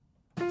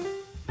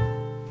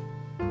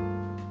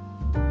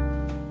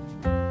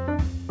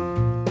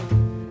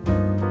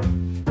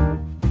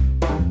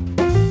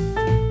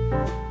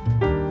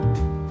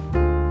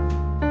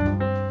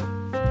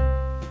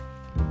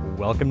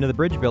Welcome to the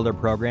Bridge Builder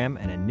Program,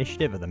 an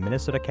initiative of the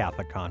Minnesota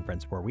Catholic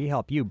Conference where we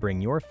help you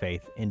bring your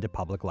faith into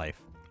public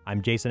life.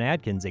 I'm Jason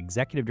Adkins,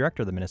 Executive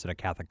Director of the Minnesota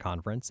Catholic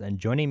Conference, and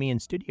joining me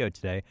in studio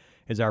today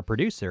is our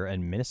producer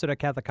and Minnesota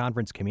Catholic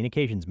Conference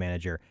Communications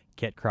Manager,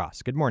 Kit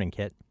Cross. Good morning,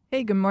 Kit.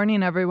 Hey, good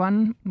morning,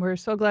 everyone. We're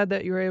so glad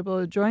that you were able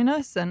to join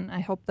us, and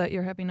I hope that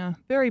you're having a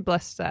very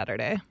blessed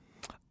Saturday.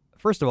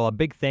 First of all, a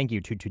big thank you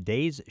to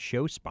today's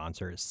show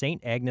sponsor,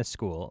 St. Agnes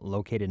School,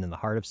 located in the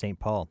heart of St.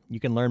 Paul.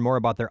 You can learn more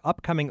about their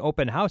upcoming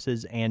open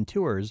houses and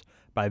tours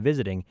by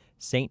visiting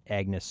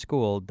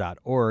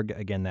stagneschool.org.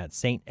 Again,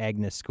 that's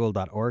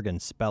stagneschool.org,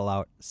 and spell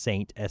out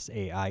Saint,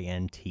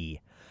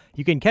 S-A-I-N-T.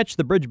 You can catch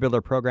the Bridge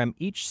Builder program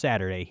each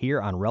Saturday here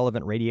on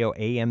Relevant Radio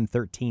AM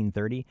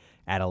 1330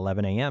 at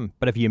 11 a.m.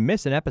 But if you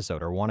miss an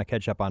episode or want to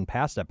catch up on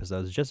past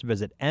episodes, just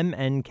visit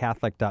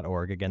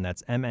mncatholic.org. Again,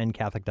 that's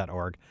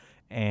mncatholic.org.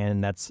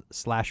 And that's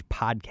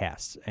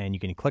 /podcasts. And you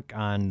can click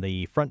on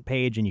the front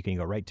page and you can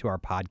go right to our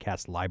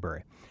podcast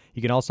library.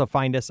 You can also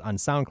find us on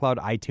SoundCloud,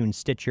 iTunes,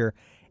 Stitcher,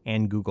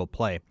 and Google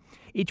Play.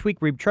 Each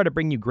week, we try to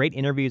bring you great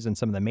interviews on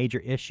some of the major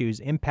issues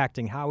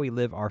impacting how we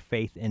live our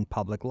faith in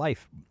public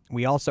life.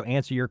 We also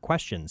answer your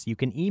questions. You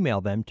can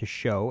email them to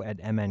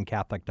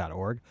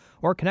show@mncatholic.org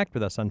or connect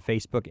with us on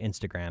Facebook,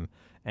 Instagram,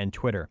 and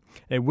Twitter.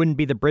 It wouldn't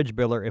be the Bridge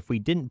Builder if we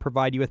didn't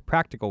provide you with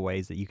practical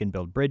ways that you can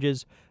build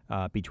bridges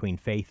between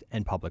faith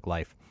and public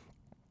life.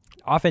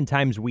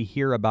 Oftentimes, we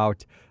hear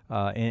about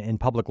in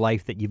public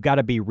life that you've got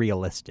to be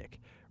realistic,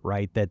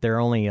 right? That there are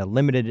only a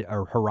limited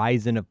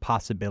horizon of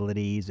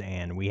possibilities,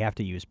 and we have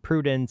to use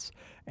prudence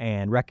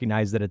and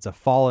recognize that it's a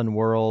fallen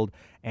world,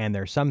 and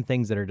there's some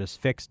things that are just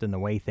fixed in the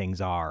way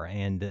things are,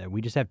 and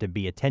we just have to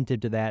be attentive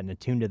to that and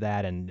attuned to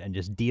that and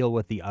just deal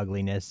with the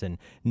ugliness and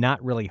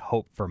not really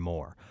hope for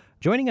more.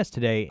 Joining us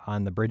today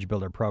on the Bridge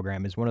Builder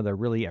program is one of the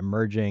really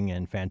emerging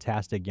and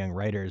fantastic young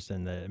writers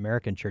in the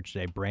American church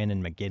today,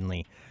 Brandon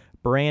McGinley.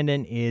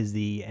 Brandon is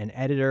an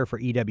editor for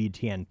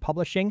EWTN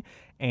Publishing,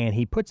 and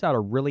he puts out a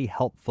really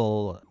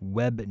helpful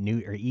web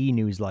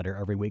e-newsletter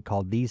every week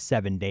called These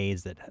 7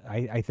 Days that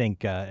I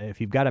think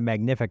if you've got a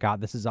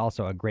Magnificat, this is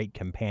also a great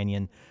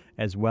companion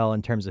as well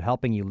in terms of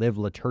helping you live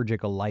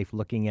liturgical life,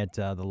 looking at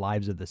the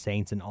lives of the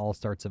saints and all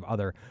sorts of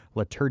other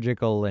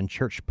liturgical and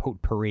church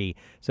potpourri.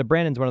 So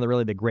Brandon's one of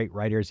the great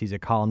writers. He's a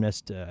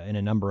columnist in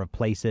a number of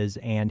places,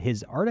 and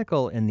his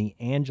article in the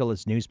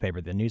Angelus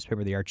newspaper, the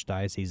newspaper of the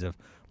Archdiocese of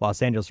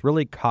Los Angeles,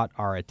 really caught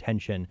our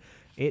attention.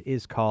 It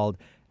is called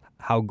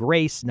How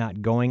Grace,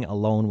 Not Going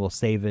Alone, Will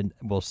Save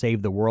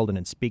the World, and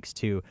it speaks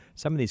to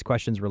some of these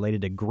questions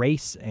related to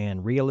grace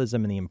and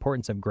realism and the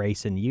importance of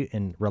grace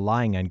and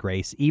relying on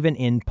grace, even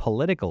in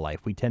political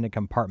life. We tend to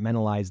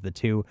compartmentalize the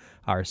two,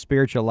 our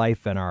spiritual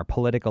life and our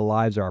political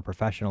lives or our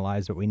professional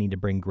lives, but we need to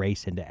bring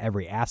grace into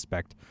every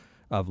aspect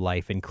of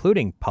life,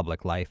 including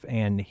public life.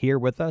 And here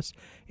with us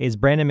is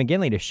Brandon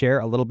McGinley to share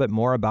a little bit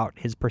more about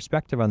his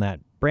perspective on that.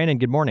 Brandon,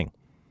 good morning.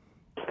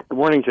 Good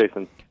morning,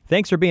 Jason.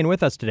 Thanks for being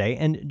with us today.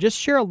 And just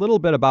share a little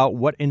bit about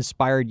what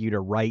inspired you to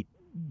write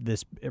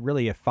this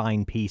really a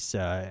fine piece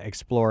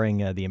exploring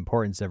the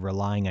importance of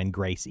relying on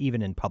grace,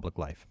 even in public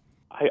life.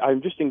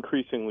 I'm just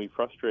increasingly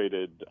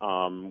frustrated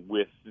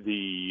with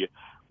the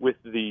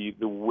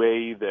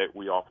way that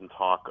we often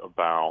talk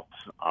about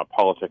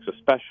politics,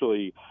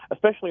 especially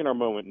in our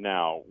moment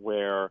now,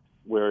 where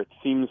it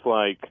seems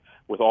like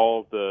with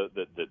all the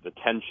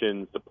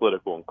tensions, the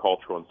political and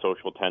cultural and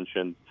social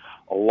tensions,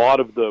 a lot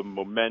of the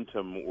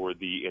momentum or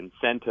the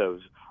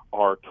incentives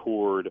are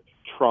toward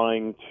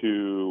trying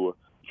to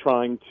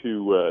kind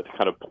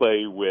of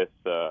play with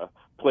the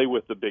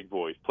big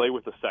boys, play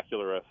with the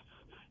secularists,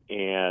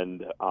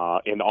 and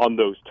on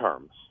those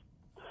terms.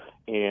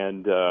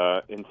 And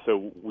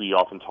so we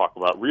often talk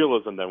about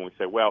realism. Then we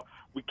say, well,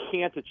 we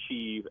can't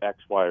achieve X,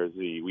 Y, or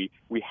Z.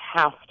 We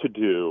have to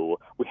do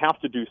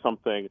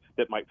something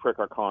that might prick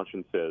our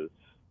consciences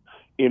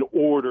in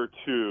order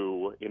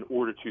to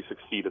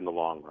succeed in the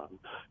long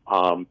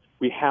run.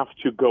 We have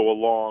to go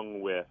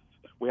along with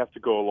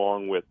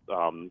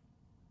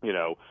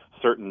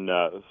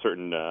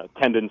certain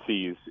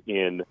tendencies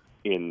in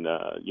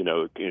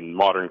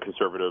modern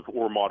conservative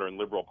or modern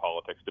liberal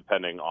politics,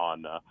 depending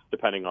on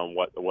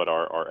what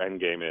our end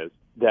game is,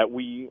 that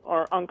we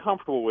are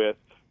uncomfortable with,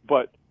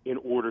 but in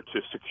order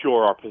to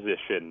secure our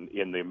position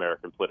in the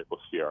American political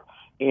sphere.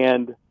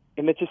 And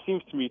it just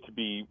seems to me to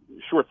be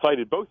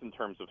short-sighted, both in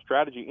terms of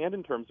strategy and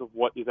in terms of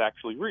what is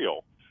actually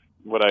real.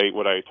 What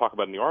I talk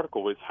about in the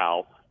article is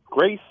how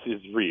grace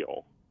is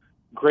real.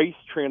 Grace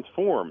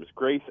transforms.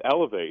 Grace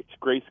elevates.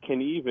 Grace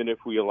can, even if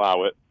we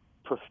allow it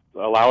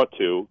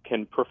to,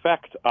 can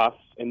perfect us,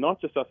 and not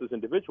just us as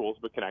individuals,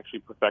 but can actually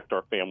perfect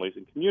our families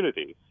and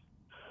communities,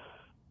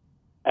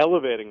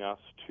 elevating us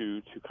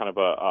to kind of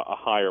a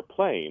higher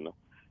plane.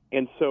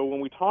 And so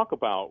when we talk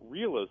about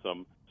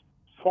realism,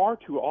 far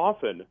too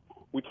often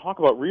we talk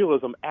about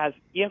realism as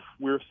if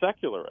we're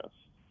secularists,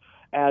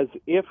 as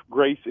if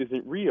grace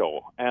isn't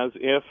real, as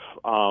if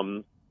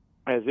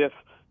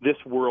this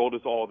world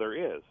is all there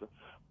is.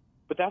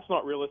 But that's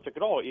not realistic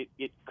at all.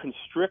 It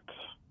constricts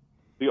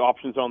the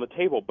options on the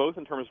table, both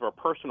in terms of our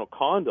personal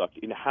conduct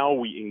in how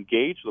we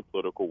engage the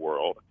political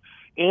world,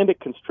 and it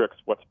constricts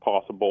what's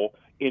possible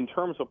in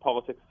terms of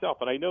politics itself.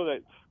 And I know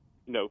that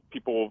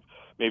people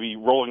maybe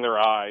rolling their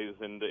eyes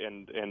and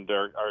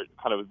are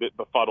kind of a bit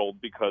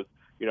befuddled because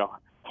it's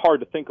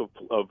hard to think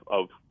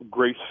of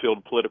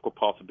grace-filled political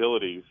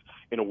possibilities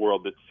in a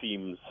world that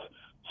seems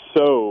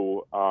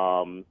so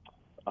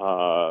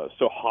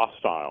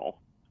hostile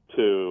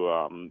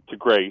to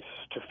grace,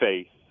 to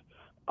faith.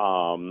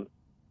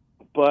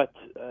 But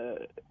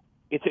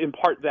it's in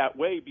part that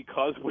way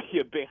because we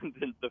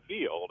abandoned the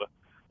field.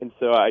 And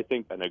so I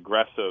think an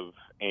aggressive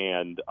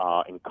and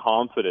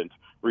confident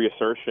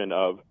reassertion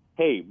of,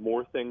 hey,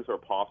 more things are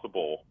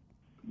possible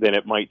than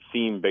it might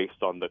seem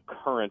based on the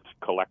current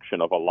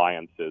collection of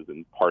alliances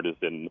and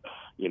partisan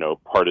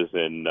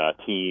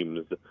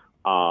teams.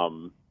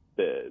 I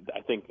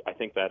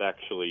think that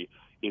actually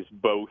is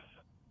both.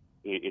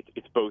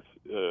 It's both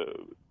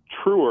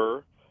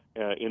truer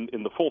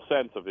in the full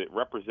sense of it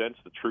represents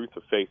the truth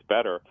of faith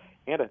better,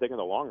 and I think in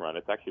the long run,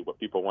 it's actually what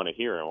people want to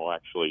hear and will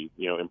actually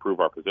improve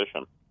our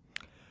position.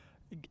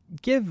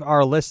 Give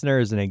our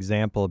listeners an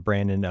example,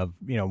 Brandon, of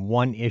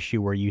one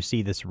issue where you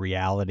see this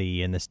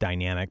reality and this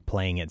dynamic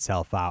playing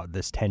itself out,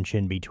 this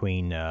tension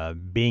between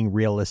being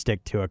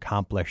realistic to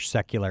accomplish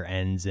secular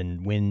ends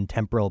and win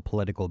temporal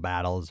political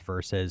battles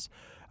versus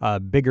a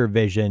bigger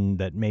vision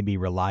that maybe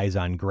relies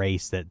on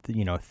grace, that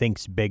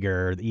thinks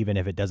bigger, even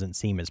if it doesn't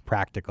seem as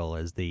practical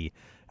as the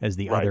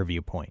right. other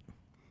viewpoint.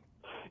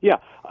 Yeah,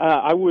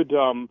 I would.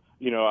 I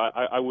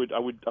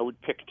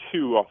would pick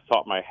two off the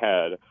top of my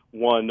head.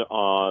 One that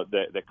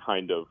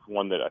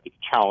I think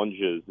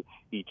challenges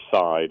each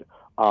side.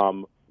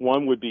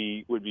 One would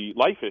be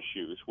life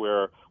issues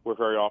where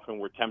very often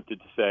we're tempted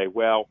to say,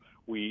 well,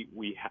 we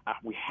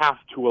have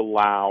to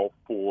allow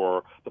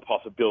for the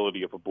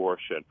possibility of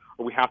abortion,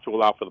 or we have to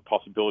allow for the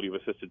possibility of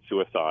assisted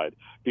suicide,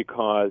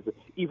 because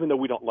even though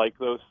we don't like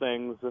those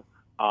things,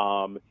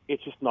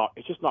 it's just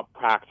not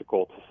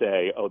practical to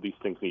say, oh, these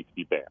things need to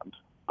be banned.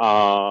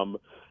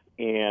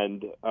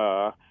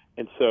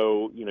 And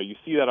so you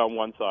see that on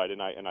one side,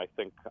 and I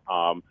think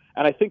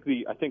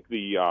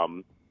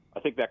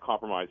that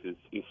compromise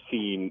is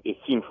seen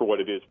for what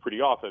it is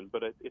pretty often.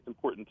 But it's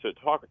important to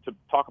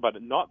talk about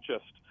it not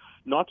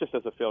just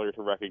as a failure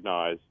to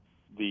recognize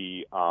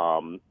the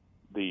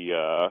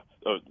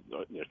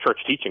church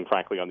teaching,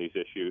 frankly, on these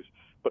issues,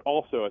 but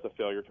also as a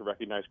failure to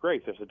recognize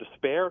grace. There's a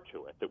despair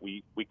to it that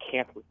we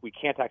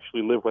can't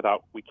actually live as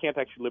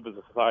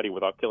a society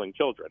without killing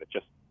children.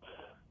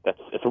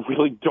 It's a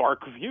really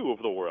dark view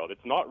of the world.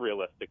 It's not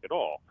realistic at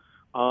all.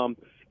 And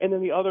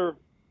then the other,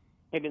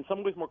 and in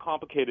some ways more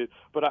complicated,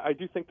 but I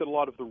do think that a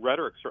lot of the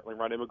rhetoric, certainly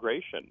around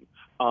immigration,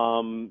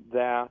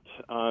 that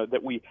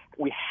we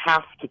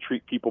have to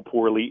treat people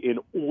poorly in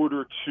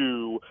order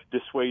to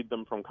dissuade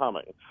them from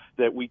coming.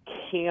 That we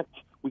can't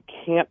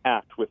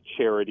act with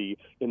charity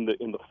in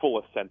the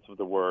fullest sense of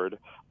the word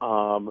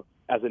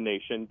as a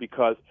nation,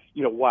 because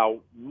while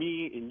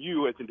me and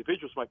you as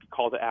individuals might be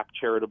called to act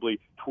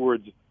charitably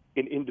towards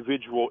an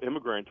individual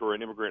immigrant or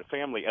an immigrant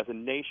family, as a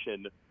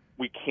nation,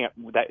 we can't.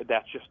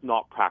 That's just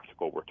not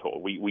practical. We're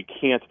told we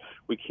can't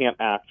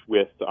act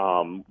with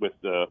a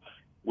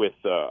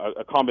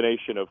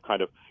combination of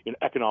kind of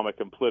economic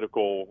and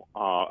political,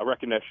 a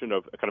recognition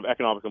of kind of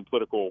economic and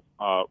political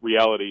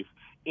realities,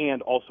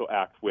 and also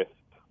act with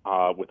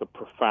a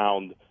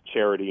profound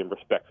charity and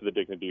respect for the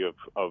dignity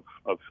of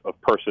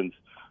persons,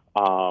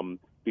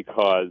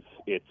 because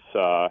it's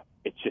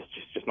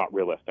just not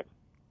realistic.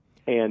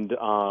 And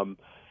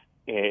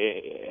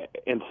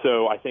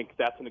so I think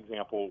that's an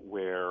example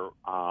where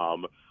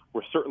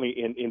we're certainly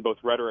in both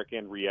rhetoric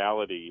and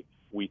reality,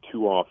 we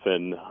too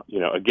often,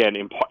 again,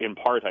 in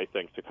part, I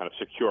think, to kind of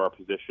secure our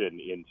position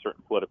in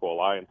certain political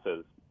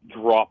alliances,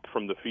 drop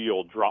from the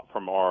field, drop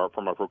from our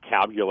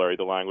vocabulary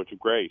the language of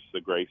grace,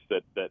 the grace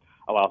that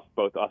allows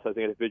both us as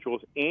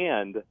individuals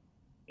and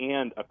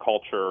a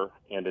culture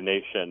and a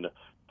nation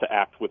to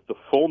act with the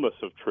fullness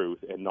of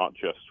truth and not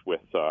just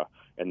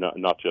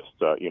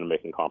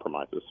making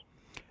compromises.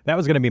 That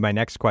was going to be my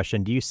next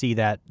question. Do you see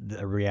that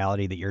the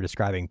reality that you're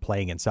describing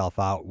playing itself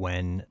out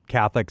when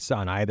Catholics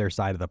on either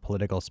side of the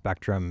political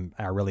spectrum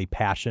are really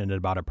passionate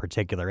about a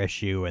particular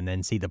issue and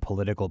then see the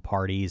political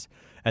parties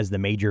as the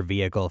major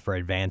vehicle for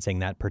advancing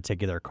that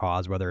particular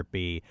cause, whether it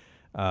be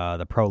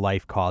the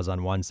pro-life cause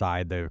on one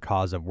side, the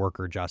cause of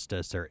worker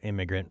justice or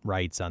immigrant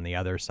rights on the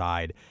other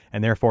side,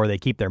 and therefore they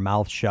keep their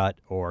mouth shut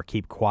or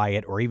keep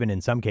quiet, or even in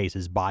some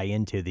cases buy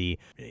into the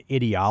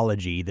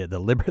ideology, the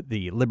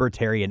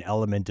libertarian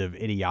element of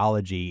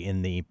ideology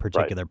in the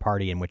particular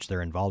party in which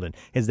they're involved in.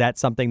 Is that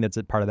something that's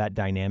a part of that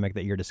dynamic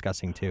that you're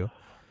discussing too?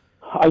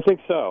 I think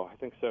so,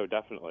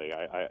 definitely.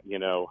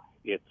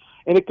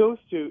 It goes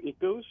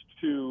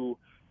to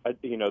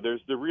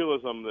there's the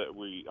realism that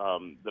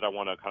I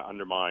want to kind of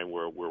undermine,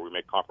 where we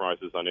make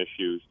compromises on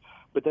issues,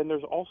 but then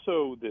there's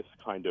also this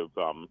kind of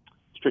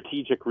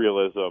strategic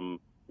realism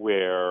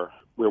where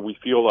we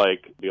feel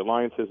like the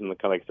alliances and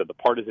like I said, the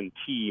partisan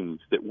teams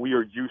that we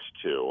are used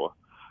to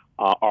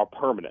are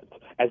permanent,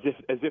 as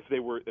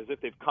if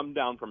they've come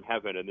down from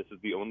heaven, and this is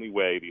the only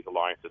way these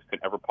alliances can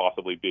ever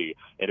possibly be.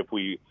 And if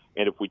we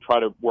try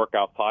to work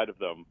outside of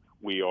them,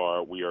 we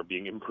are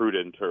being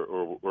imprudent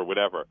or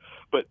whatever.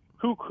 But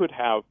who could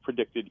have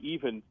predicted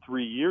even 4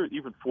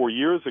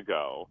 years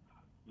ago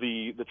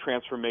the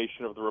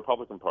transformation of the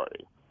Republican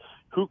Party?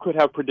 Who could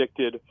have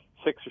predicted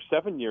 6 or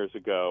 7 years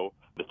ago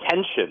the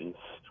tensions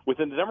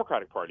within the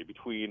Democratic Party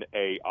between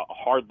a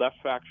hard left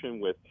faction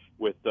with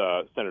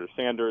Senator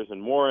Sanders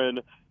and Warren,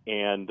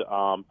 and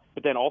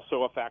but then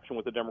also a faction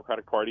with the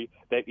Democratic Party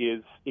that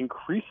is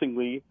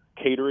increasingly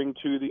catering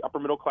to the upper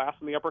middle class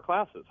and the upper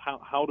classes?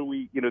 How do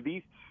we,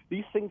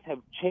 these things have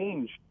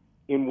changed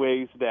in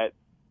ways that,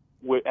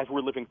 as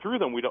we're living through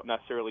them, we don't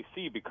necessarily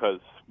see because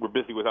we're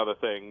busy with other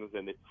things,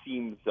 and it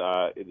seems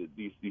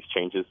these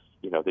changes,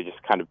 they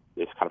just kind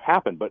of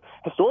happen. But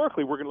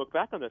historically, we're going to look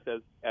back on this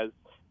as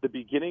the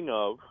beginning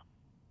of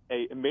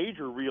a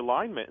major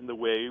realignment in the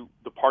way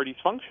the parties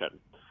function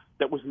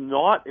that was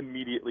not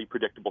immediately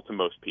predictable to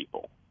most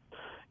people.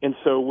 And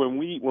so when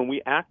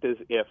we act as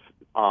if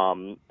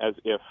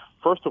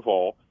first of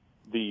all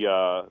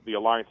the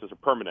alliances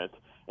are permanent,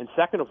 and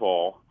second of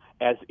all,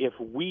 as if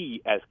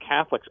we as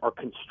Catholics are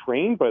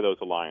constrained by those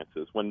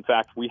alliances, when in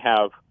fact we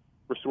have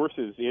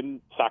resources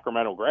in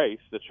sacramental grace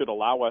that should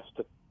allow us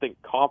to think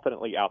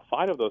confidently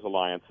outside of those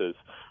alliances,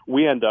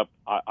 we end up,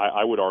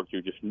 I would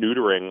argue, just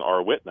neutering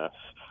our witness,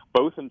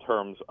 both in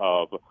terms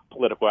of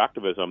political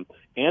activism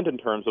and in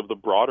terms of the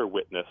broader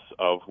witness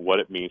of what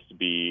it means to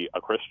be a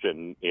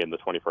Christian in the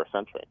 21st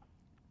century.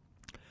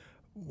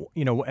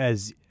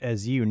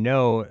 As you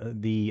know,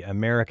 the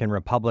American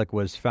Republic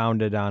was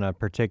founded on a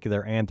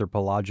particular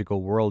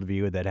anthropological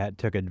worldview that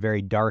took a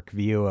very dark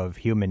view of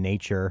human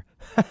nature.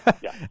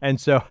 Yeah. And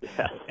so,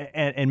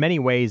 and in many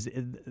ways,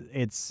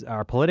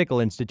 our political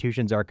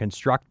institutions are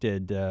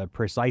constructed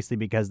precisely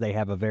because they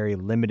have a very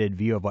limited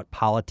view of what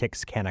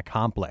politics can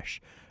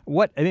accomplish.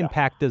 What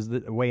impact does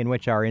the way in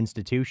which our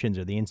institutions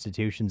or the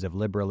institutions of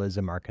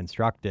liberalism are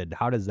constructed,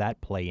 how does that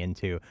play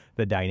into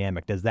the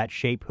dynamic? Does that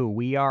shape who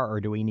we are,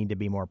 or do we need to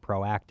be more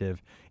proactive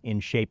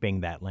in shaping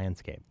that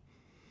landscape?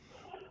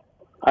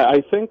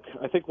 I think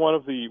one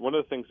of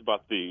the things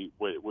about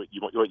what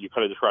you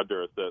kind of described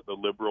there as the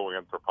liberal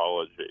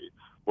anthropology,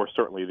 or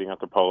certainly the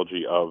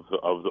anthropology of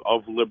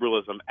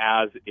liberalism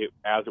as it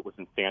was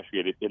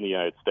instantiated in the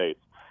United States,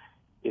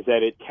 is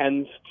that it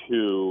tends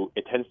to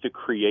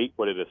create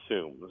what it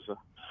assumes.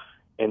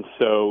 And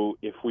so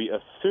if we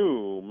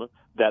assume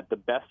that the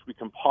best we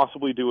can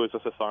possibly do as a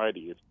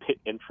society is pit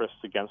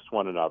interests against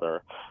one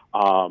another,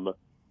 and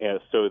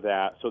so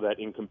that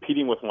in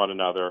competing with one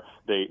another,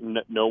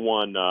 no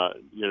one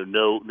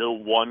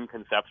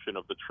conception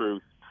of the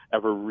truth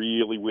ever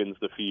really wins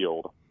the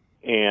field,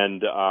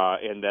 and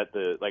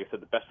that like I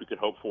said, the best we could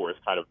hope for is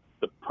kind of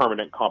the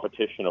permanent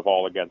competition of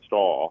all against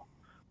all,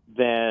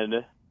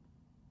 then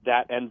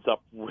that ends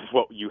up with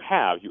what you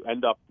have. You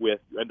end up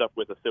with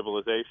a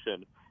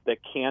civilization that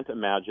can't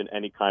imagine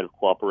any kind of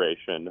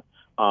cooperation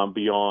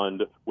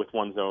beyond with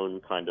one's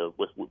own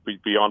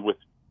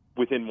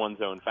within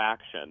one's own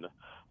faction,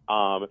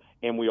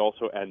 and we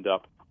also end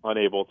up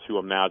unable to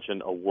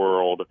imagine a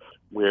world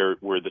where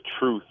the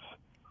truth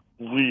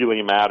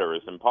really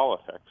matters in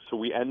politics. So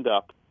we end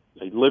up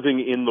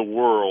living in the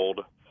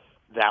world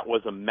that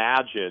was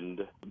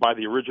imagined by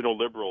the original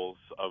liberals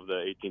of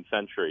the 18th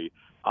century,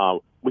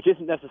 which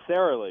isn't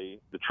necessarily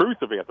the truth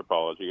of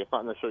anthropology. It's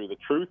not necessarily the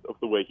truth of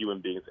the way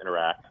human beings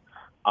interact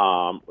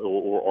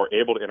or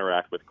able to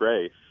interact with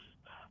grace.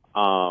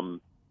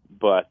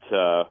 But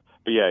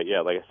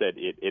yeah, like I said,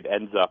 it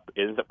ends up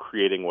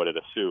creating what it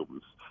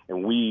assumes,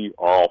 and we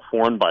are all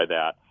formed by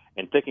that.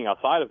 And thinking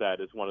outside of that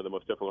is one of the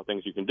most difficult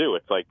things you can do.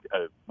 It's like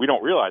we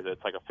don't realize it.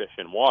 It's like a fish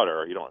in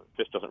water.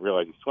 Fish doesn't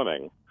realize he's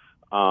swimming.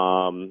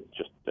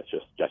 That's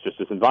just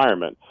this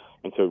environment.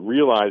 And so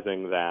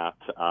realizing that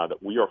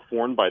we are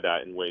formed by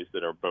that in ways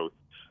that are both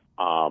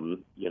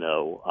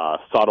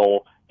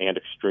subtle and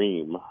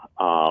extreme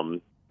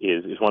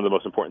is one of the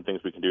most important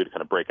things we can do to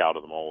kind of break out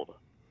of the mold.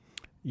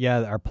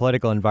 Yeah, our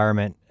political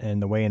environment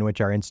and the way in which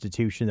our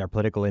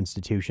political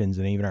institutions,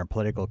 and even our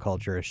political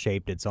culture is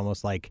shaped, it's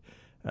almost like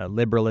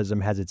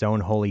liberalism has its own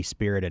Holy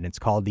Spirit, and it's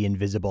called the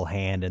invisible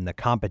hand, and the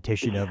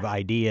competition of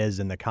ideas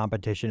and the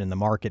competition in the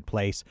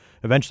marketplace.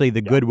 Eventually,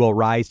 the good will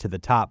rise to the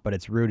top, but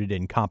it's rooted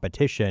in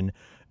competition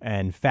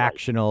and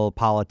factional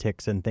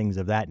politics and things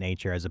of that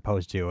nature, as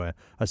opposed to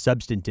a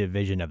substantive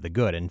vision of the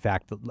good. In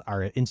fact,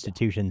 our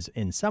institutions,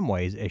 in some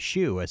ways,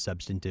 eschew a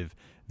substantive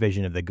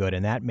vision of the good,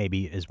 and that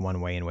maybe is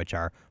one way in which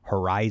our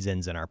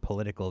horizons and our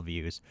political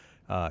views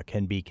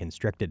can be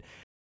constricted.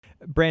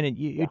 Brandon,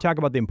 you talk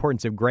about the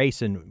importance of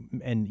grace,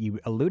 and you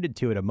alluded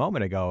to it a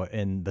moment ago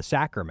in the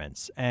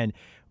sacraments. And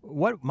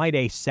what might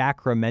a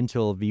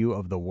sacramental view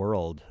of the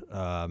world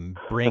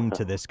bring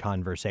to this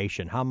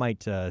conversation? How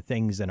might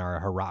things in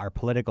our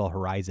political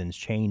horizons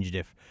changed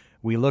if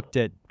we looked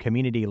at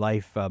community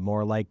life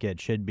more like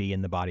it should be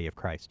in the body of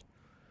Christ?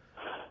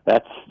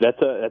 That's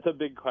a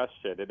big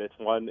question, and it's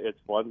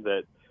one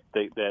that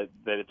that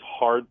it's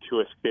hard to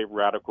escape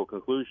radical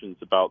conclusions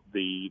about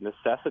the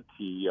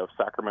necessity of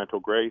sacramental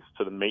grace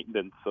to the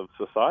maintenance of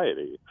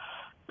society.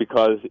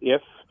 Because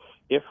if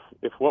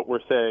what we're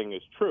saying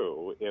is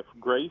true, if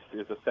grace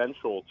is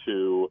essential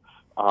to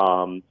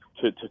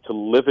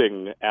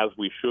living as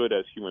we should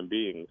as human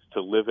beings,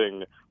 to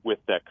living with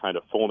that kind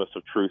of fullness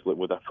of truth,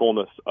 with that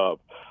fullness of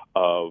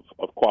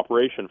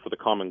cooperation for the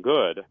common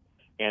good,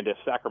 and if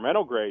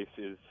sacramental grace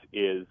is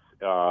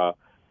an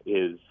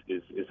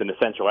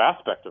essential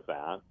aspect of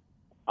that,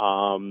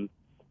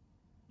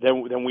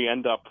 then we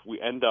end up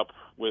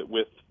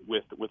with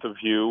a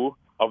view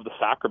of the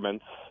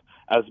sacraments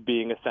as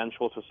being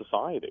essential to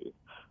society,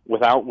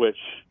 without which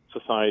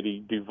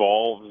society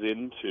devolves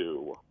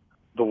into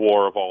the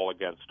war of all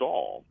against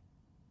all,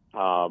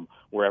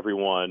 where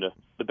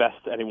the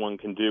best anyone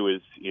can do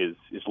is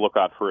look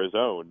out for his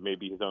own,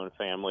 maybe his own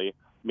family,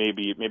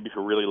 maybe if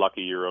you're really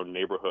lucky, your own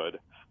neighborhood.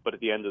 But at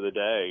the end of the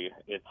day,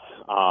 it's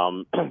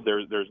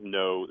there's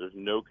no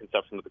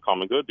conception of the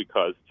common good,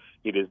 because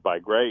it is by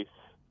grace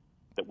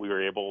that we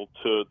are able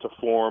to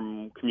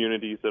form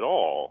communities at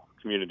all,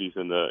 communities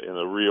in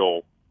the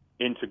real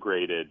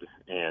integrated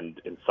and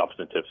in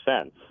substantive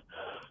sense.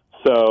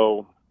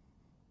 So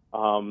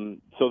the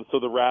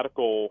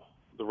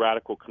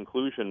radical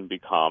conclusion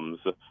becomes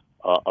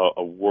a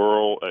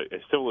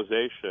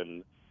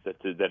civilization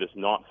that is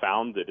not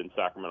founded in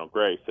sacramental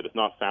grace, that is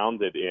not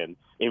founded in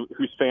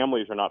whose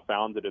families are not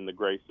founded in the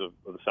grace of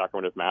the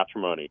sacrament of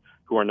matrimony,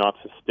 who are not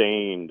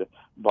sustained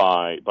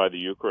by the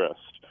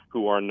Eucharist,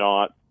 who are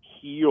not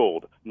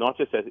healed, not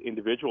just as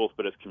individuals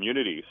but as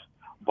communities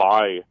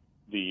by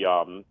the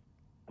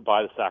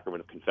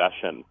sacrament of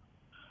confession.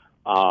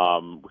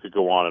 We could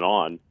go on and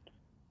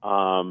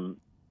on.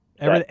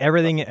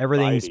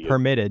 Everything's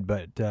permitted,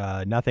 but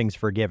nothing's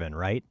forgiven,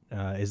 right?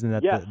 Isn't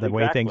that the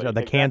way things are?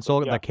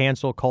 The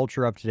cancel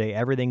culture of today.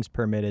 Everything's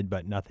permitted,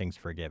 but nothing's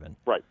forgiven.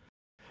 Right.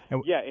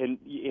 And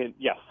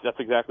yes, that's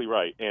exactly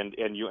right.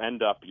 And you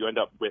end up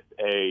with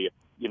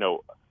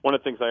one of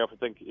the things I often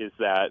think is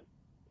that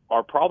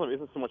our problem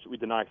isn't so much that we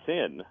deny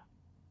sin.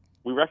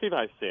 We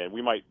recognize sin.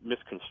 We might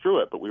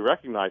misconstrue it, but we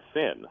recognize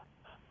sin.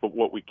 But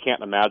what we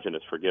can't imagine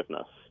is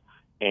forgiveness,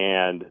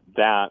 and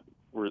that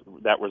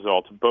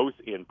results both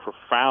in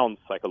profound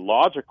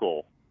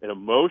psychological and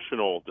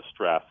emotional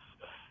distress,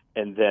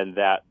 and then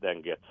that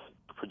gets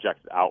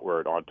projected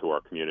outward onto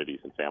our communities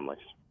and families.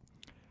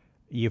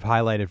 You've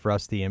highlighted for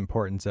us the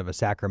importance of a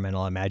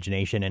sacramental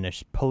imagination in a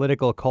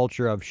political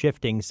culture of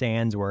shifting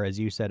sands, where, as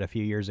you said a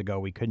few years ago,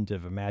 we couldn't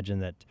have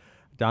imagined that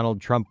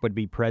Donald Trump would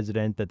be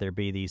president, that there'd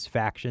be these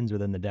factions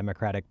within the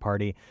Democratic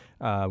Party.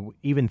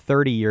 Even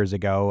 30 years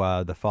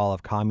ago, the fall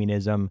of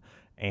communism,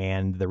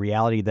 and the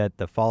reality that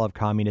the fall of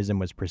communism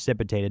was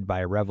precipitated by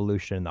a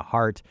revolution in the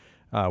heart,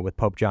 with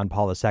Pope John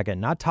Paul II,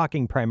 not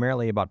talking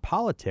primarily about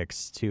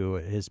politics to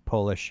his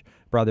Polish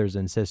brothers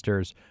and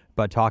sisters,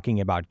 but talking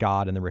about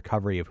God and the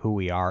recovery of who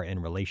we are in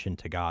relation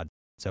to God.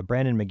 So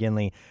Brandon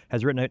McGinley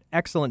has written an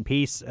excellent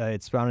piece.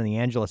 It's found in the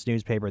Angelus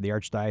newspaper, the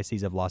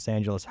Archdiocese of Los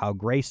Angeles, How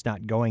Grace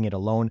Not Going It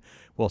Alone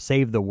Will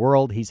Save the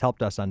World. He's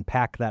helped us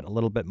unpack that a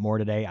little bit more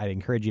today. I'd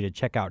encourage you to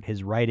check out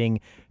his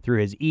writing through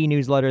his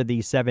e-newsletter,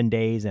 These 7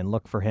 Days, and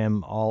look for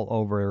him all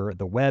over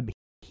the web.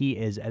 He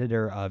is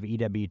editor of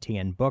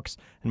EWTN Books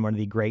and one of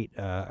the great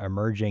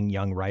emerging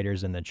young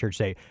writers in the church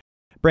today.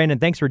 Brandon,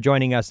 thanks for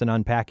joining us and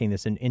unpacking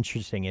this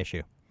interesting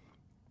issue.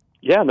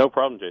 Yeah, no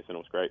problem, Jason. It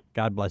was great.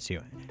 God bless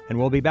you. And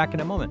we'll be back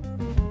in a moment.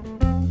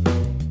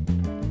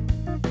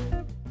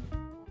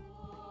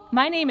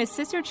 My name is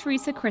Sister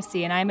Teresa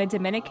Christie, and I am a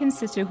Dominican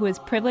sister who is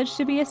privileged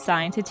to be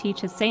assigned to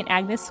teach at St.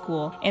 Agnes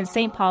School in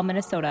St. Paul,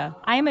 Minnesota.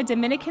 I am a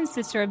Dominican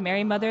sister of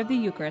Mary, Mother of the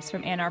Eucharist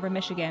from Ann Arbor,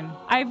 Michigan.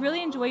 I have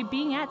really enjoyed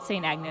being at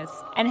St. Agnes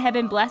and have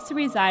been blessed to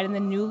reside in the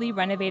newly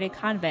renovated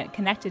convent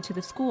connected to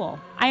the school.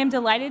 I am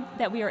delighted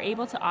that we are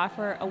able to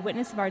offer a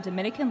witness of our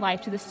Dominican life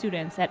to the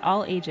students at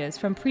all ages,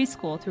 from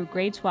preschool through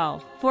grade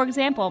 12. For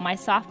example, my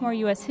sophomore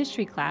U.S.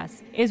 history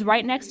class is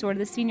right next door to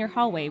the senior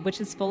hallway,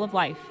 which is full of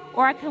life.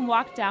 Or I can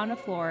walk down a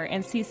floor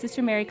and see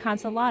Sister Mary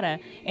Consolata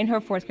in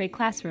her 4th grade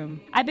classroom.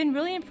 I've been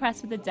really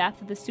impressed with the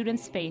depth of the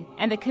students' faith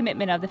and the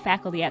commitment of the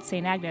faculty at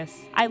St.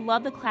 Agnes. I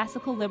love the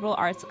classical liberal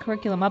arts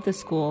curriculum of the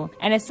school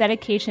and its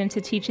dedication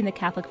to teaching the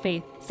Catholic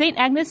faith. St.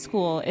 Agnes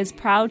School is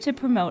proud to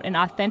promote an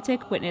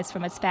authentic witness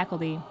from its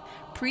faculty.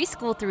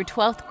 Preschool through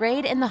 12th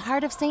grade in the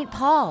heart of St.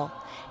 Paul.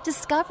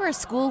 Discover a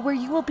school where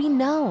you will be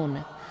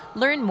known.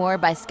 Learn more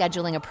by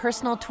scheduling a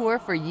personal tour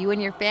for you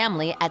and your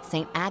family at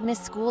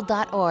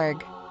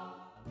stagneschool.org.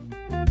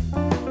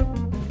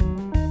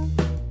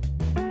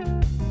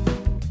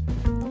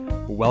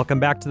 Welcome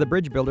back to The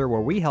Bridge Builder,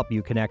 where we help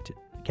you connect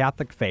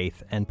Catholic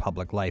faith and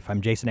public life.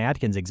 I'm Jason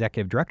Atkins,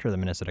 Executive Director of the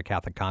Minnesota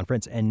Catholic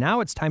Conference, and now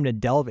it's time to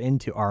delve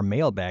into our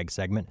mailbag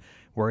segment,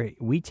 where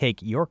we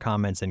take your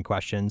comments and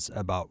questions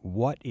about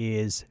what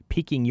is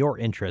piquing your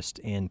interest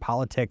in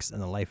politics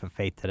and the life of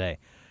faith today.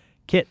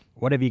 Kit,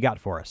 what have you got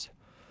for us?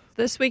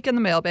 This week in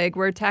the mailbag,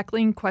 we're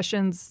tackling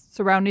questions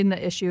surrounding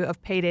the issue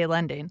of payday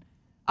lending.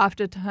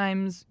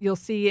 Oftentimes, you'll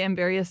see in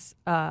various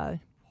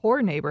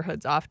poor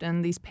neighborhoods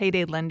often, these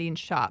payday lending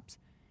shops.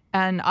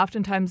 And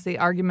oftentimes the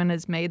argument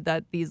is made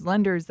that these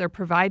lenders, they're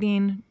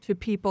providing to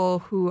people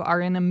who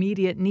are in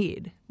immediate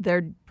need.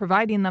 They're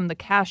providing them the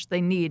cash they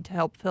need to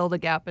help fill the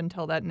gap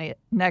until that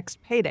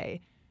next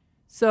payday.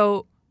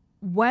 So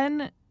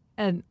when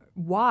and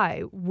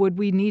why would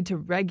we need to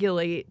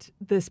regulate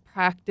this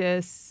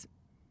practice?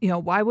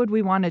 Why would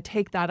we want to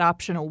take that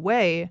option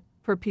away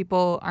for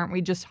people? Aren't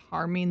we just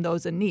harming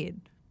those in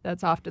need?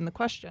 That's often the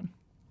question.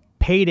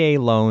 Payday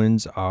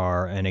loans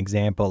are an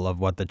example of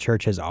what the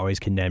church has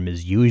always condemned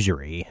as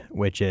usury,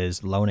 which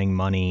is loaning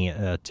money,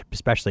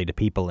 especially to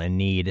people in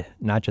need,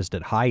 not just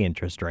at high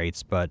interest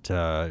rates, but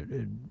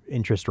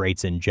interest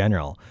rates in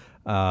general.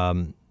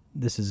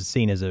 This is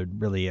seen as a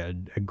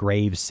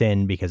grave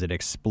sin because it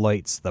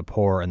exploits the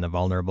poor and the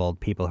vulnerable,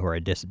 people who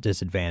are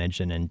disadvantaged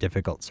and in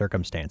difficult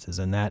circumstances.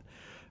 And that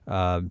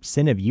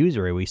sin of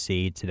usury we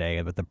see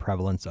today with the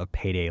prevalence of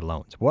payday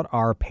loans. What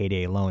are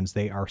payday loans?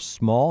 They are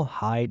small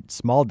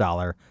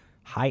dollar,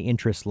 high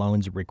interest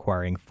loans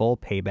requiring full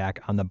payback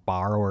on the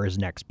borrower's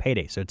next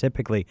payday. So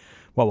typically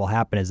what will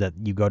happen is that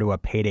you go to a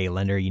payday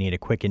lender, you need a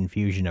quick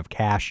infusion of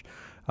cash.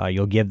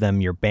 You'll give them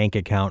your bank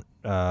account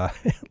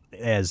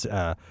as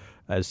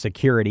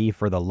security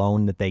for the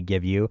loan that they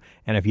give you.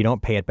 And if you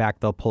don't pay it back,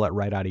 they'll pull it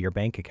right out of your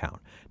bank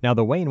account. Now,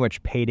 the way in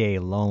which payday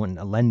loan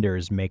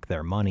lenders make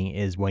their money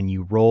is when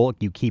you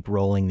keep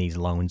rolling these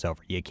loans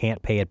over. You can't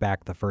pay it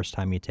back the first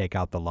time you take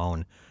out the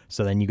loan.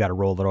 So then you got to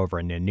roll it over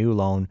into a new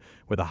loan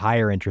with a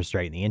higher interest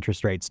rate. And the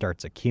interest rate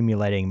starts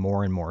accumulating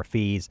more and more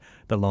fees.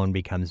 The loan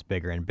becomes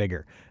bigger and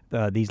bigger.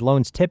 These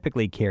loans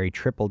typically carry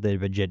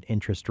triple-digit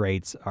interest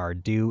rates, are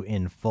due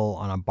in full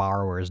on a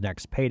borrower's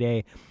next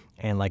payday.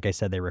 And like I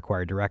said, they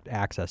require direct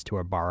access to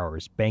a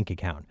borrower's bank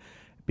account.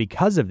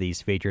 Because of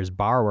these features,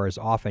 borrowers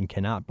often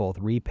cannot both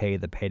repay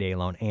the payday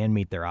loan and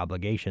meet their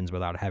obligations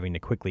without having to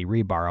quickly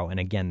reborrow. And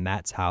again,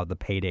 that's how the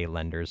payday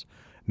lenders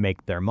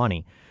make their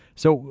money.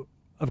 So,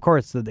 of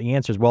course, the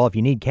answer is, well, if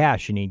you need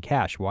cash, you need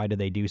cash. Why do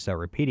they do so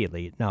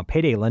repeatedly? Now,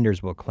 payday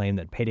lenders will claim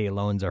that payday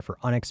loans are for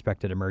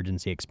unexpected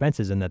emergency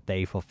expenses and that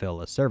they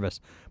fulfill a service.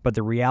 But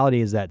the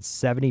reality is that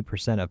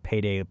 70% of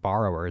payday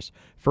borrowers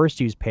first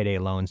use payday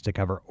loans to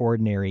cover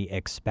ordinary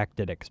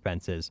expected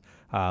expenses,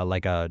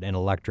 like an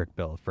electric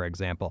bill, for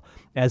example.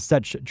 As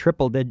such,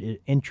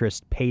 triple-digit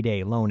interest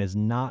payday loan is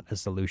not a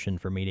solution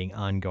for meeting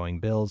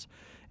ongoing bills.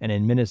 And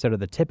in Minnesota,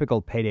 the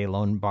typical payday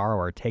loan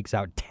borrower takes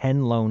out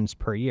 10 loans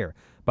per year.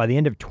 By the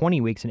end of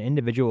 20 weeks, an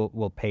individual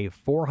will pay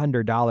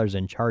 $400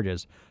 in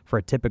charges for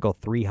a typical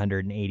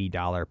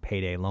 $380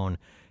 payday loan.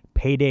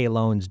 Payday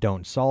loans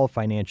don't solve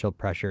financial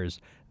pressures.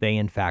 They,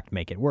 in fact,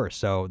 make it worse.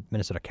 So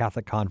Minnesota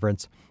Catholic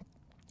Conference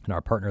and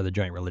our partner, the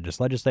Joint Religious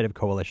Legislative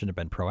Coalition, have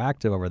been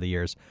proactive over the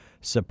years,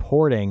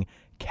 supporting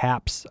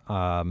caps,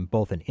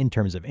 both in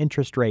terms of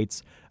interest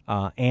rates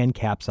and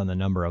caps on the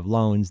number of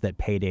loans that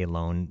payday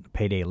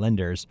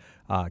lenders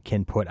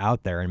can put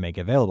out there and make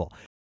available.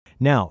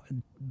 Now,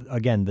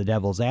 again, the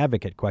devil's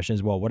advocate question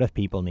is, well, what if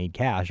people need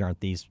cash? Aren't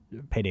these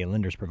payday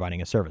lenders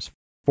providing a service?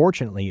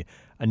 Fortunately,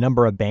 a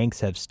number of banks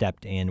have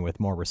stepped in with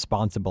more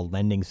responsible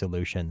lending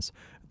solutions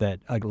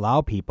that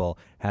allow people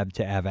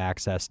to have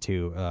access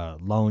to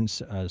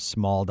loans,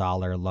 small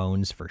dollar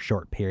loans for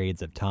short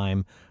periods of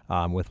time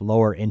with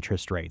lower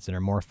interest rates and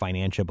are more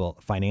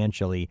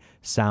financially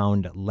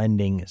sound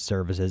lending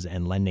services,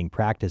 and lending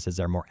practices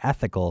are more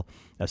ethical,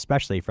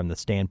 especially from the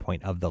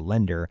standpoint of the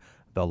lender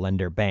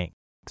bank.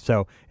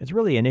 So it's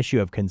really an issue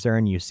of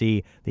concern. You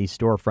see these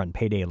storefront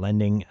payday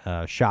lending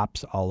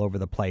shops all over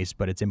the place,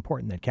 but it's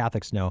important that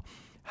Catholics know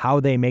how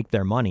they make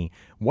their money,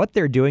 what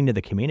they're doing to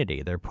the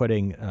community. They're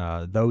putting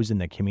those in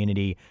the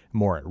community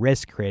more at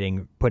risk,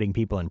 putting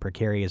people in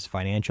precarious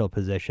financial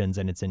positions,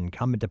 and it's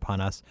incumbent upon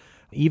us.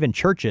 Even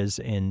churches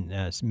in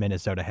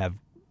Minnesota have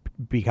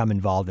become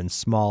involved in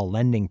small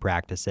lending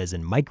practices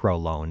and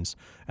microloans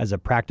as a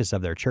practice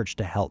of their church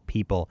to help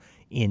people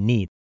in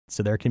need.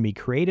 So there can be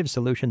creative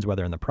solutions,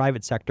 whether in the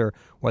private sector,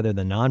 whether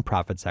the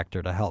nonprofit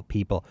sector, to help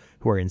people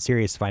who are in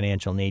serious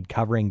financial need,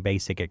 covering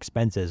basic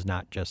expenses,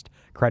 not just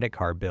credit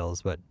card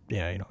bills, but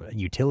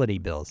utility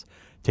bills,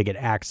 to get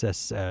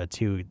access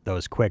to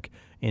those quick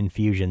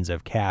infusions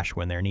of cash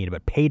when they're needed.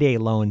 But payday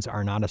loans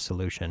are not a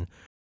solution.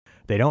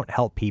 They don't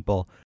help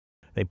people.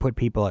 They put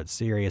people at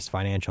serious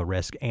financial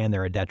risk, and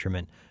they're a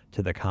detriment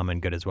to the common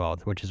good as well,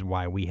 which is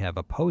why we have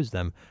opposed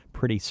them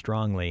pretty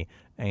strongly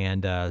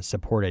and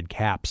supported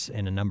caps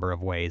in a number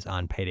of ways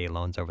on payday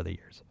loans over the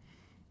years.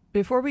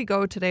 Before we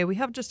go today, we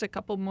have just a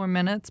couple more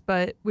minutes,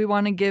 but we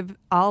want to give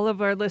all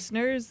of our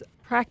listeners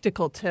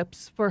practical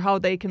tips for how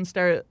they can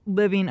start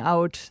living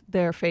out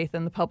their faith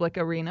in the public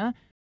arena.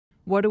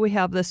 What do we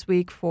have this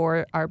week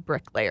for our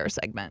bricklayer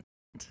segment?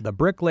 The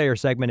bricklayer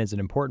segment is an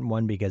important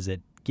one because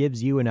it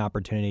gives you an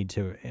opportunity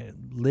to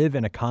live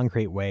in a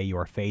concrete way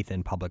your faith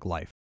in public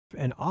life.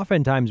 And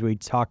oftentimes we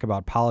talk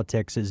about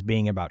politics as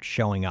being about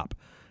showing up.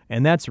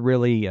 And that's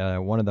really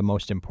one of the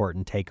most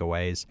important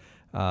takeaways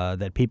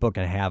that people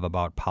can have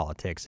about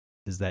politics,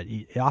 is that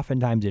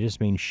oftentimes it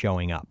just means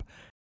showing up.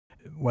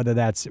 whether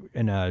that's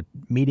in a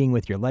meeting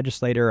with your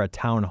legislator, a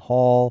town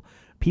hall.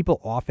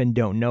 People often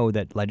don't know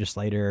that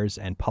legislators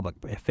and public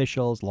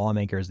officials,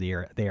 lawmakers, they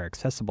are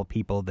accessible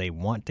people. They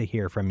want to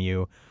hear from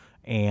you,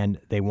 and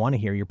they want to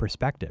hear your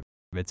perspective.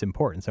 It's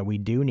important. So we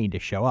do need to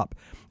show up.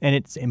 And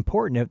it's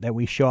important that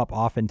we show up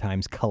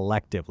oftentimes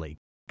collectively.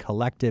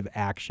 Collective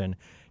action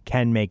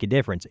can make a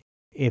difference.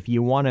 If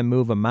you want to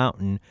move a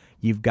mountain,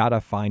 you've got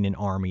to find an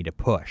army to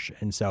push.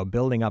 And so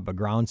building up a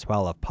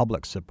groundswell of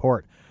public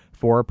support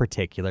for a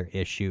particular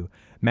issue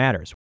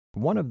matters.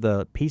 One of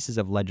the pieces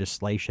of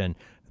legislation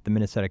that the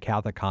Minnesota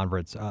Catholic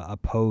Conference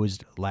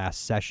opposed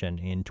last session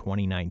in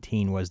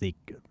 2019 was the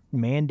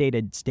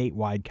mandated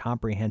statewide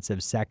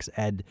comprehensive sex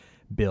ed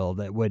bill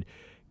that would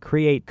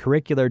create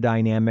curricular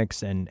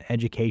dynamics and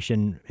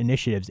education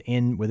initiatives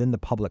within the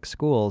public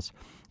schools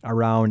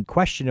around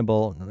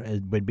questionable,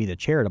 would be the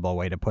charitable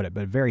way to put it,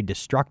 but very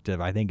destructive,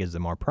 I think, is the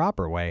more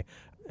proper way,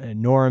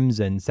 norms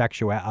and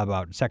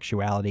about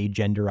sexuality,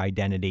 gender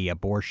identity,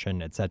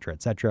 abortion, et cetera,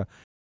 et cetera.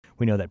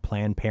 We know that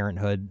Planned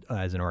Parenthood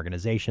as an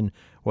organization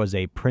was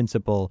a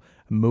principal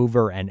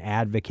mover and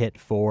advocate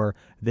for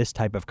this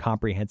type of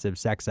comprehensive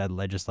sex ed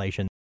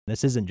legislation.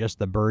 This isn't just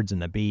the birds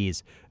and the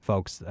bees,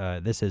 folks.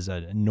 This is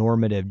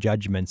normative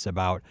judgments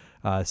about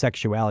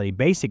sexuality,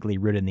 basically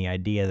rooted in the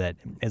idea that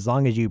as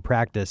long as you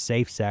practice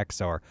safe sex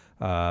or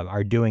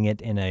are doing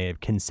it in a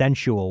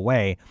consensual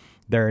way,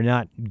 they're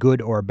not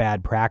good or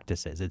bad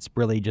practices. It's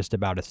really just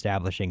about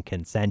establishing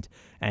consent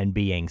and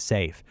being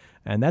safe.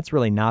 And that's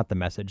really not the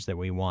message that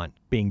we want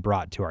being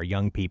brought to our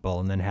young people,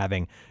 and then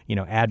having,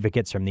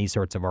 advocates from these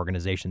sorts of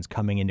organizations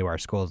coming into our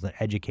schools and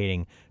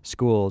educating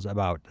schools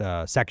about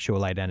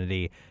sexual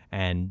identity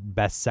and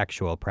best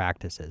sexual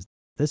practices.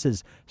 This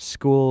is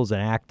schools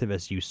and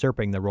activists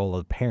usurping the role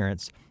of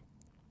parents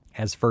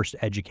as first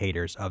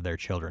educators of their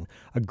children.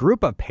 A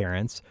group of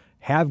parents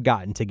have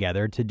gotten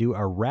together to do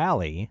a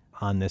rally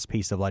on this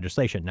piece of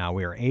legislation. Now,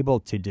 we were able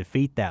to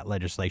defeat that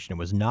legislation. It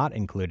was not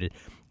included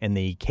in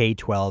the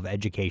K-12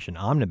 education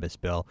omnibus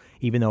bill,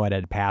 even though it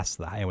had passed.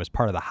 It was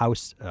part of the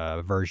House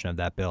version of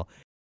that bill.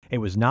 It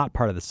was not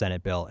part of the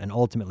Senate bill and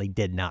ultimately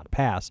did not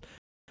pass.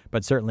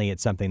 But certainly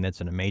it's something that's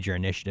a major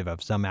initiative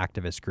of some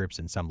activist groups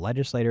and some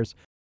legislators.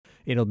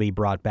 It'll be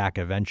brought back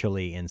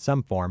eventually in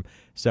some form.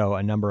 So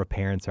a number of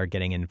parents are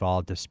getting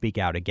involved to speak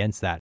out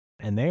against that.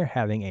 And they're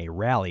having a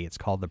rally. It's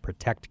called the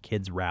Protect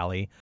Kids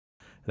Rally.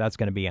 That's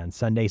going to be on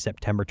Sunday,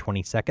 September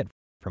 22nd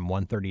from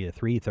 1:30 to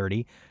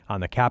 3:30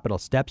 on the Capitol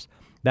steps.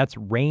 That's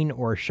rain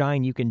or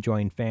shine. You can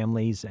join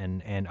families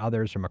and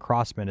others from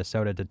across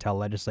Minnesota to tell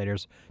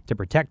legislators to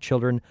protect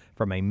children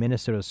from a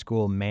Minnesota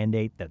school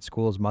mandate that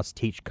schools must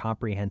teach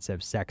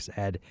comprehensive sex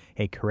ed,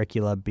 a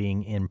curricula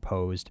being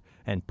imposed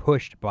and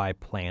pushed by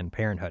Planned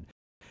Parenthood.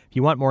 If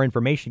you want more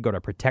information, go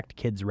to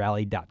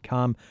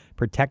protectkidsrally.com,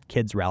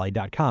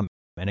 protectkidsrally.com.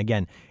 And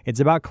again, it's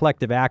about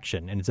collective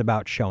action, and it's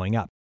about showing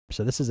up.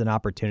 So this is an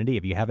opportunity,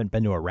 if you haven't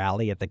been to a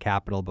rally at the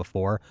Capitol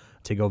before,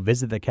 to go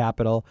visit the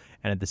Capitol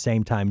and at the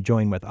same time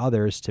join with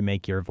others to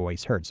make your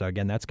voice heard. So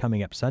again, that's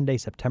coming up Sunday,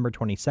 September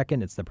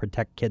 22nd. It's the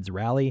Protect Kids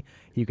Rally.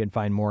 You can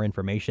find more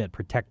information at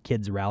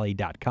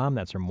protectkidsrally.com.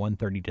 That's from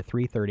 1:30 to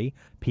 3:30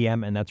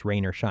 p.m., and that's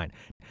rain or shine.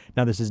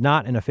 Now, this is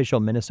not an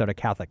official Minnesota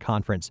Catholic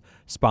Conference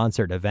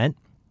sponsored event.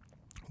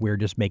 We're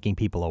just making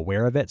people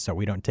aware of it, so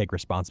we don't take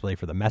responsibility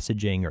for the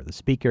messaging or the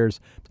speakers,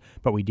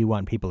 but we do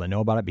want people to know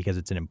about it because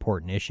it's an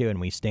important issue,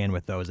 and we stand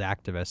with those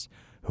activists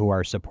who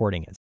are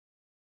supporting it.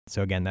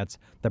 So again, that's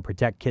the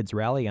Protect Kids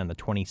Rally on the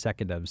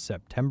 22nd of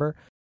September,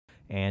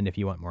 and if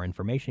you want more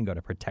information, go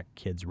to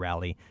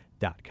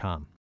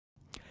protectkidsrally.com.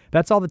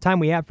 That's all the time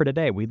we have for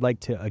today. We'd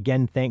like to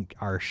again thank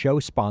our show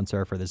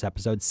sponsor for this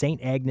episode,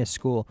 St. Agnes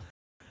School.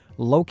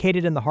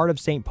 Located in the heart of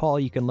St. Paul,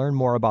 you can learn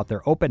more about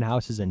their open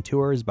houses and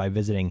tours by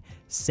visiting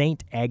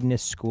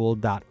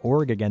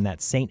stagneschool.org. Again,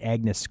 that's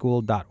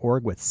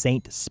stagneschool.org with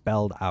Saint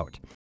spelled out.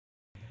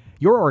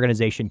 Your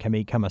organization can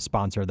become a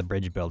sponsor of the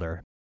Bridge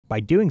Builder. By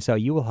doing so,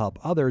 you will help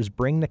others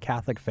bring the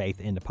Catholic faith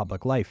into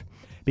public life.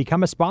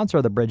 Become a sponsor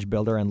of the Bridge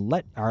Builder and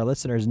let our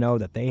listeners know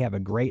that they have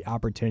a great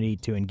opportunity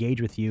to engage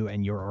with you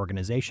and your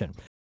organization.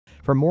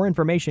 For more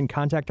information,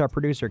 contact our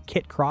producer,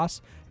 Kit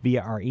Cross,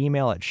 via our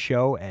email at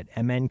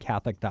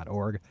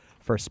show@mncatholic.org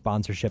for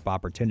sponsorship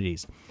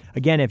opportunities.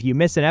 Again, if you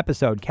miss an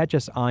episode, catch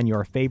us on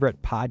your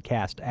favorite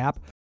podcast app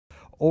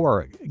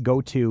or go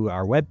to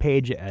our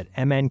webpage at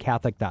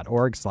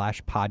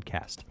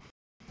mncatholic.org/podcast.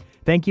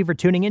 Thank you for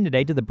tuning in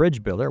today to The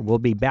Bridge Builder. We'll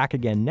be back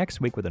again next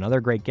week with another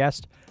great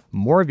guest,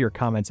 more of your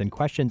comments and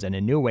questions, and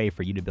a new way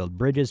for you to build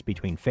bridges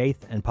between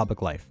faith and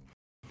public life.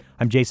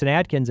 I'm Jason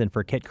Adkins, and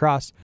for Kit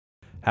Cross,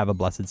 have a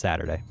blessed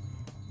Saturday.